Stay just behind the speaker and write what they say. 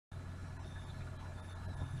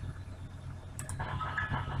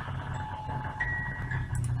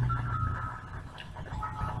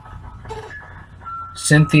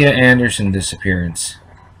Cynthia Anderson disappearance.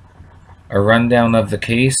 A rundown of the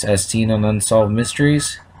case as seen on Unsolved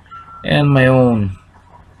Mysteries, and my own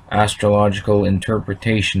astrological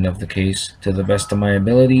interpretation of the case to the best of my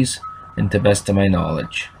abilities and to the best of my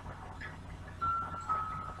knowledge.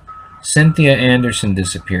 Cynthia Anderson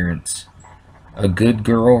disappearance. A good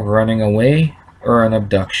girl running away or an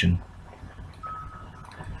abduction?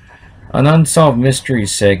 An Unsolved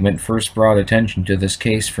Mysteries segment first brought attention to this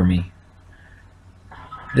case for me.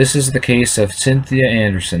 This is the case of Cynthia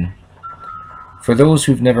Anderson. For those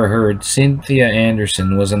who've never heard, Cynthia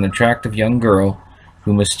Anderson was an attractive young girl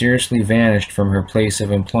who mysteriously vanished from her place of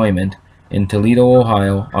employment in Toledo,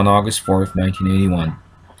 Ohio on August 4, 1981.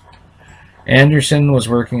 Anderson was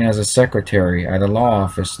working as a secretary at a law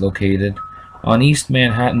office located on East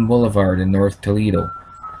Manhattan Boulevard in North Toledo.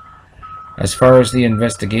 As far as the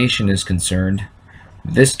investigation is concerned,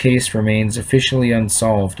 this case remains officially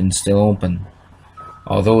unsolved and still open,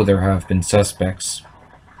 although there have been suspects.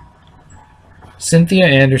 Cynthia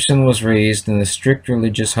Anderson was raised in a strict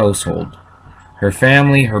religious household. Her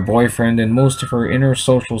family, her boyfriend, and most of her inner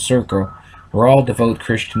social circle were all devout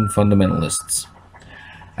Christian fundamentalists.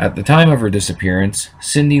 At the time of her disappearance,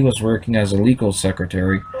 Cindy was working as a legal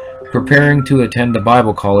secretary, preparing to attend a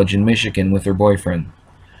Bible college in Michigan with her boyfriend.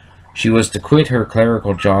 She was to quit her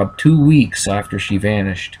clerical job 2 weeks after she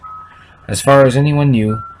vanished. As far as anyone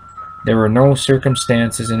knew, there were no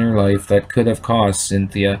circumstances in her life that could have caused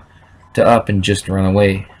Cynthia to up and just run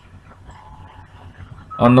away.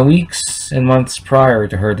 On the weeks and months prior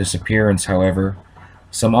to her disappearance, however,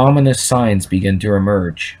 some ominous signs began to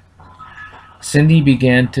emerge. Cindy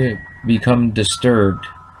began to become disturbed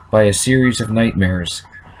by a series of nightmares.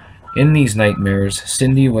 In these nightmares,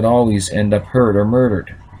 Cindy would always end up hurt or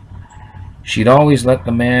murdered. She'd always let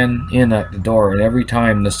the man in at the door, and every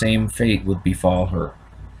time the same fate would befall her.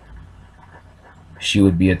 She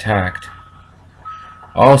would be attacked.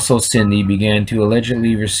 Also, Cindy began to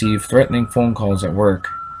allegedly receive threatening phone calls at work.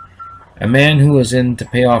 A man who was in to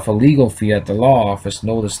pay off a legal fee at the law office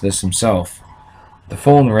noticed this himself. The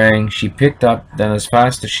phone rang, she picked up, then as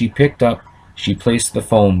fast as she picked up, she placed the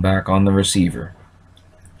phone back on the receiver.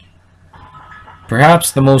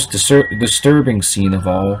 Perhaps the most disturbing scene of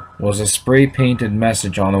all was a spray-painted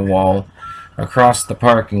message on a wall across the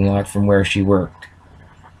parking lot from where she worked.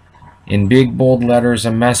 In big bold letters,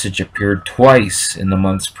 a message appeared twice in the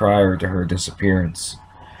months prior to her disappearance.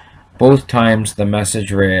 Both times the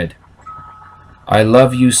message read, "I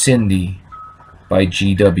love you, Cindy," by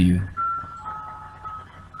G.W.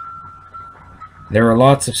 There are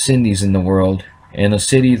lots of Cindys in the world, and a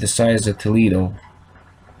city the size of Toledo,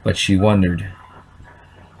 but she wondered.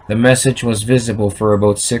 The message was visible for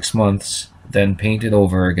about 6 months, then painted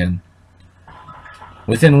over again.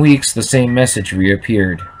 Within weeks, the same message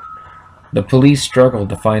reappeared. The police struggled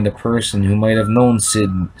to find a person who might have known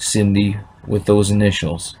Cindy with those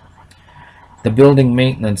initials. The building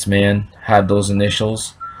maintenance man had those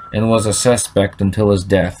initials and was a suspect until his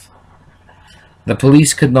death. The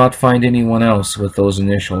police could not find anyone else with those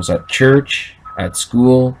initials at church, at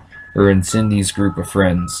school, or in Cindy's group of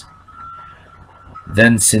friends.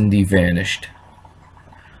 Then Cindy vanished.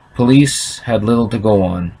 Police had little to go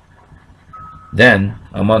on. Then,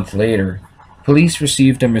 a month later, police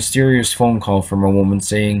received a mysterious phone call from a woman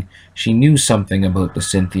saying she knew something about the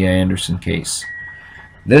Cynthia Anderson case.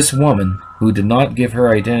 This woman, who did not give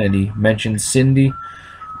her identity, mentioned Cindy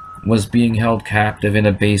was being held captive in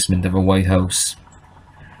a basement of a White House.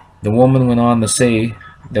 The woman went on to say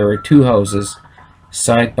there were 2 houses,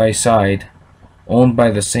 side by side, owned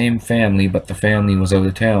by the same family, but the family was out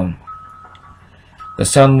of town. The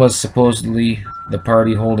son was supposedly the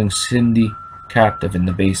party holding Cindy captive in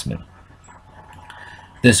the basement.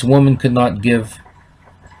 This woman could not give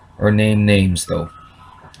or name names, though.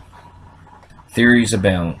 Theories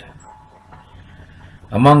abound.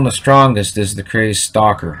 Among the strongest is the crazed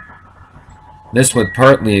stalker. This would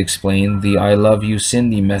partly explain the "I love you,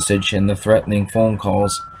 Cindy" message and the threatening phone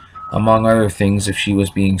calls, among other things, if she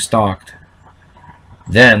was being stalked.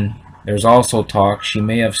 Then, there's also talk she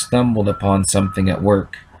may have stumbled upon something at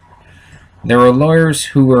work. There were lawyers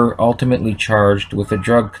who were ultimately charged with a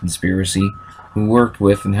drug conspiracy who worked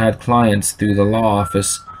with and had clients through the law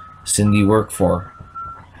office Cindy worked for.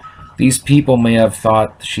 These people may have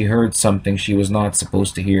thought she heard something she was not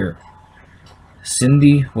supposed to hear.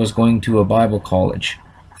 Cindy was going to a Bible college,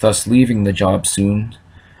 thus leaving the job soon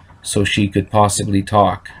so she could possibly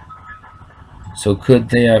talk. So could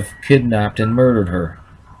they have kidnapped and murdered her?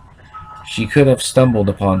 She could have stumbled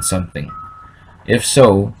upon something. If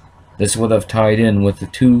so, this would have tied in with the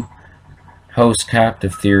 2 house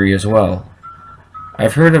captive theory as well.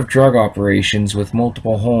 I've heard of drug operations with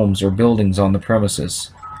multiple homes or buildings on the premises.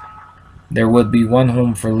 There would be one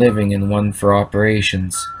home for living and one for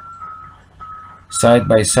operations. Side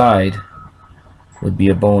by side would be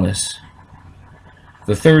a bonus.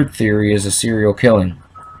 The third theory is a serial killing.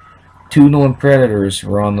 2 known predators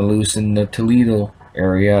were on the loose in the Toledo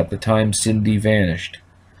area at the time Cindy vanished.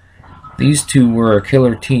 These 2 were a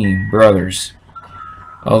killer team, brothers.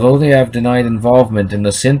 Although they have denied involvement in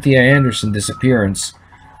the Cynthia Anderson disappearance,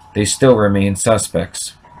 they still remain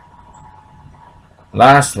suspects.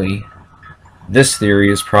 Lastly, this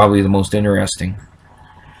theory is probably the most interesting.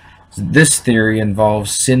 This theory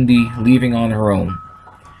involves Cindy leaving on her own.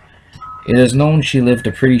 It is known she lived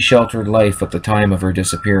a pretty sheltered life at the time of her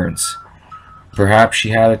disappearance. Perhaps she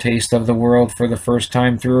had a taste of the world for the first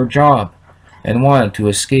time through her job and wanted to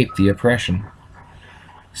escape the oppression.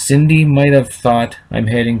 Cindy might have thought, I'm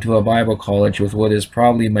heading to a Bible college with what is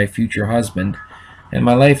probably my future husband, and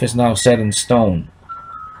my life is now set in stone,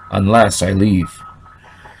 unless I leave.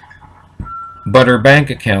 But her bank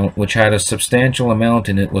account, which had a substantial amount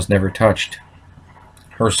in it, was never touched.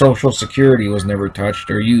 Her Social Security was never touched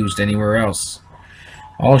or used anywhere else.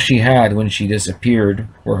 All she had when she disappeared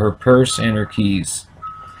were her purse and her keys.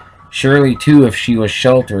 Surely, too, if she was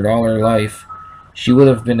sheltered all her life, she would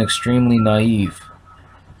have been extremely naive.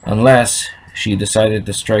 Unless she decided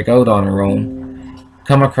to strike out on her own,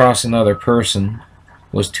 come across another person,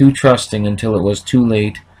 was too trusting until it was too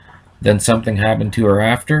late, then something happened to her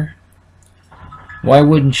after? Why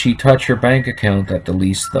wouldn't she touch her bank account at the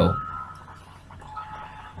least, though?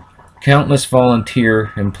 Countless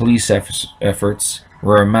volunteer and police efforts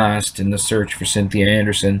were amassed in the search for Cynthia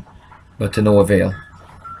Anderson, but to no avail.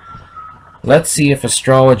 Let's see if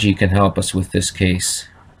astrology can help us with this case.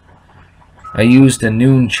 I used a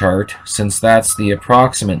noon chart since that's the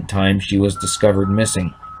approximate time she was discovered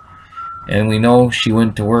missing, and we know she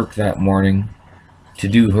went to work that morning to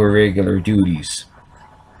do her regular duties.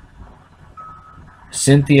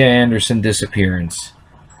 Cynthia Anderson disappearance.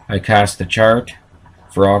 I cast the chart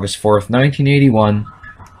for August 4th, 1981,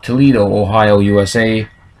 Toledo, Ohio, USA,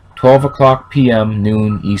 12 o'clock p.m.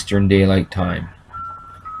 noon Eastern Daylight Time.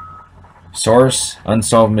 Source,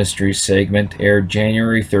 Unsolved Mysteries segment, aired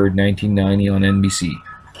January 3rd, 1990 on NBC.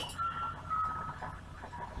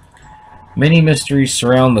 Many mysteries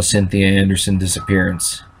surround the Cynthia Anderson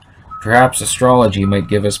disappearance. Perhaps astrology might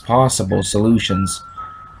give us possible solutions.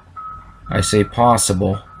 I say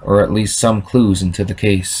possible, or at least some clues into the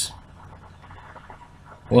case.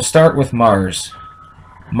 We'll start with Mars.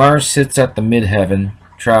 Mars sits at the midheaven,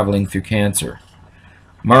 traveling through Cancer.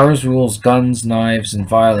 Mars rules guns, knives, and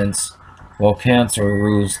violence, while Cancer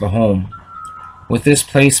rules the home. With this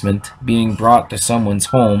placement, being brought to someone's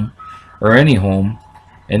home, or any home,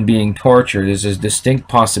 and being tortured is a distinct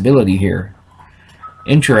possibility here.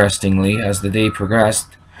 Interestingly, as the day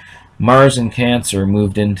progressed, Mars and Cancer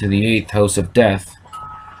moved into the 8th house of death.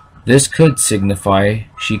 This could signify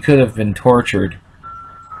she could have been tortured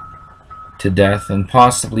to death and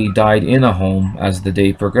possibly died in a home as the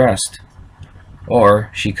day progressed. Or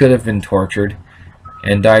she could have been tortured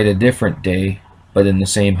and died a different day, but in the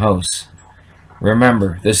same house.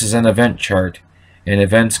 Remember, this is an event chart, and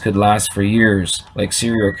events could last for years, like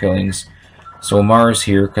serial killings, so Mars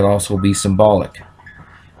here could also be symbolic.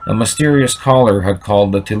 A mysterious caller had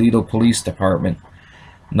called the Toledo Police Department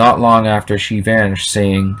not long after she vanished,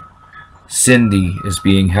 saying, "Cindy is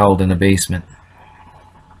being held in a basement."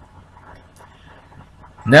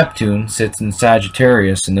 Neptune sits in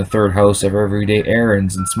Sagittarius in the 3rd house of everyday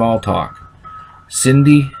errands and small talk.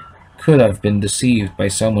 Cindy could have been deceived by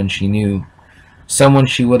someone she knew, someone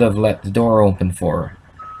she would have let the door open for her.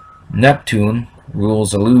 Neptune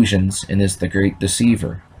rules illusions and is the great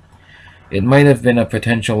deceiver. It might have been a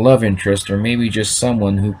potential love interest, or maybe just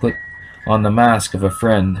someone who put on the mask of a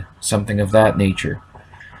friend, something of that nature.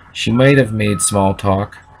 She might have made small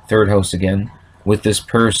talk, 3rd house again, with this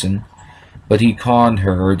person, but he conned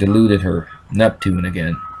her or deluded her, Neptune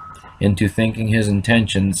again, into thinking his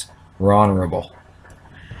intentions were honorable.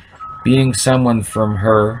 Being someone from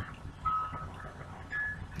her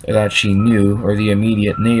that she knew, or the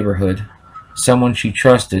immediate neighborhood, someone she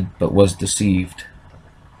trusted but was deceived.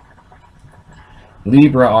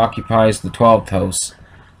 Libra occupies the 12th house,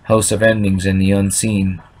 house of endings and the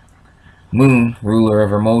unseen. Moon, ruler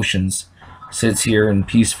of emotions, sits here in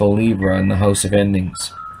peaceful Libra in the house of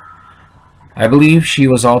endings. I believe she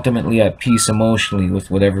was ultimately at peace emotionally with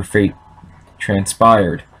whatever fate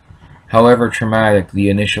transpired, however traumatic the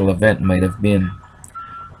initial event might have been.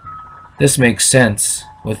 This makes sense.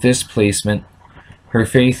 With this placement, her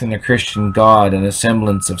faith in a Christian God and a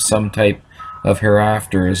semblance of some type of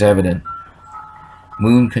hereafter is evident.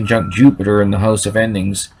 Moon conjunct Jupiter in the house of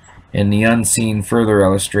endings, and the unseen further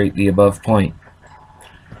illustrate the above point.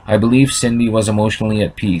 I believe Cindy was emotionally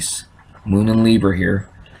at peace, Moon in Libra here,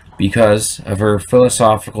 because of her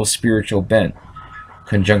philosophical spiritual bent,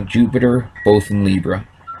 conjunct Jupiter, both in Libra.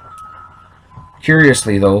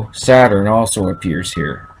 Curiously though, Saturn also appears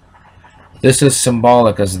here. This is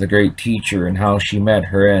symbolic as the great teacher and how she met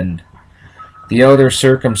her end. The outer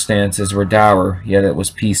circumstances were dour, yet it was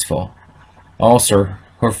peaceful. Also,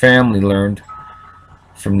 her family learned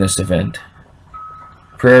from this event.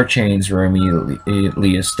 Prayer chains were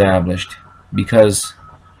immediately established because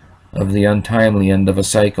of the untimely end of a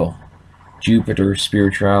cycle. Jupiter,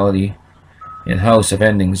 spirituality, and house of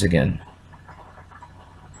endings again.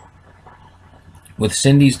 With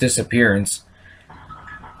Cindy's disappearance,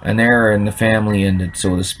 an era in the family ended,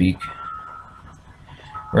 so to speak.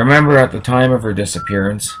 Remember, at the time of her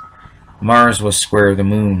disappearance, Mars was square the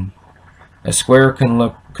moon. A square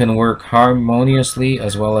can work harmoniously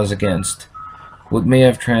as well as against. What may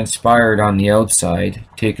have transpired on the outside,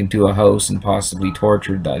 taken to a house and possibly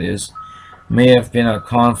tortured, that is, may have been at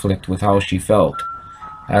conflict with how she felt.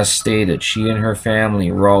 As stated, she and her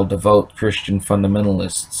family were all devout Christian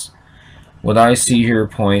fundamentalists. What I see here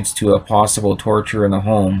points to a possible torture in the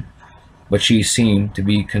home, but she seemed to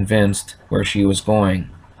be convinced where she was going.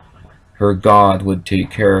 Her God would take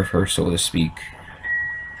care of her, so to speak.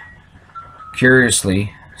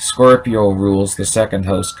 Curiously, Scorpio rules the second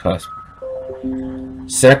house cusp.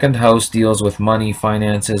 Second house deals with money,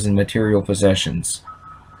 finances, and material possessions.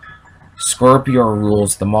 Scorpio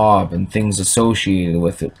rules the mob and things associated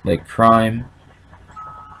with it, like crime,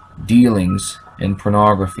 dealings, and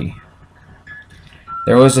pornography.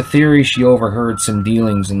 There was a theory she overheard some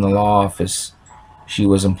dealings in the law office she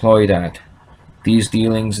was employed at. These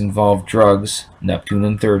dealings involved drugs, Neptune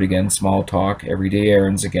in third again, small talk, everyday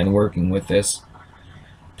errands again, working with this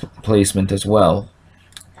placement as well.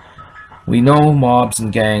 We know mobs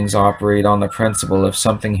and gangs operate on the principle if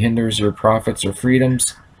something hinders your profits or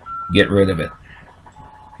freedoms, get rid of it.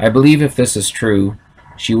 I believe if this is true,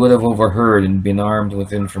 she would have overheard and been armed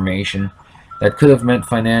with information that could have meant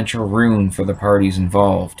financial ruin for the parties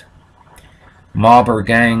involved. Mob or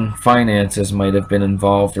gang finances might have been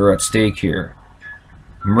involved or at stake here.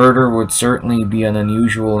 Murder would certainly be an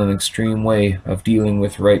unusual and extreme way of dealing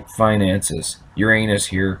with ripe finances. Uranus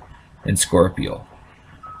here in Scorpio.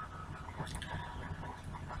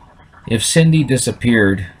 If Cindy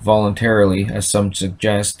disappeared voluntarily, as some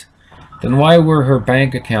suggest, then why were her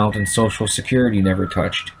bank account and social security never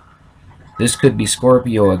touched? This could be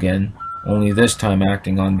Scorpio again, only this time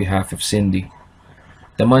acting on behalf of Cindy.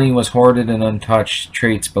 The money was hoarded and untouched,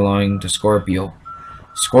 traits belonging to Scorpio.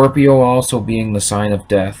 Scorpio also being the sign of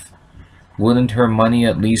death. Wouldn't her money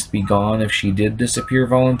at least be gone if she did disappear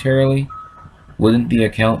voluntarily? Wouldn't the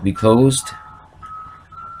account be closed?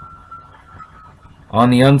 On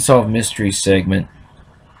the Unsolved Mysteries segment,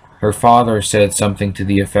 her father said something to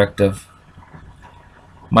the effect of,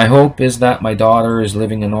 "My hope is that my daughter is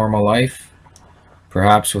living a normal life,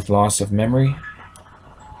 perhaps with loss of memory."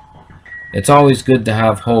 It's always good to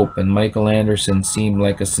have hope, and Michael Anderson seemed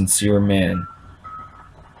like a sincere man.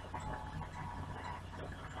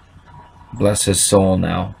 Bless his soul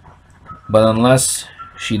now. But unless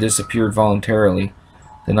she disappeared voluntarily,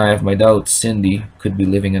 then I have my doubts Cindy could be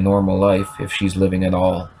living a normal life, if she's living at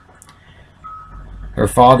all. Her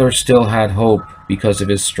father still had hope because of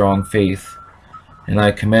his strong faith, and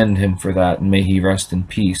I commend him for that, and may he rest in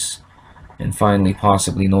peace, and finally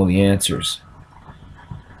possibly know the answers.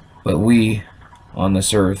 But we, on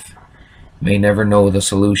this earth, may never know the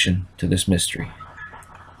solution to this mystery.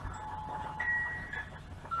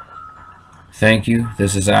 Thank you.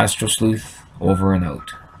 This is Astro Sleuth, over and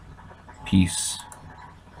out. Peace.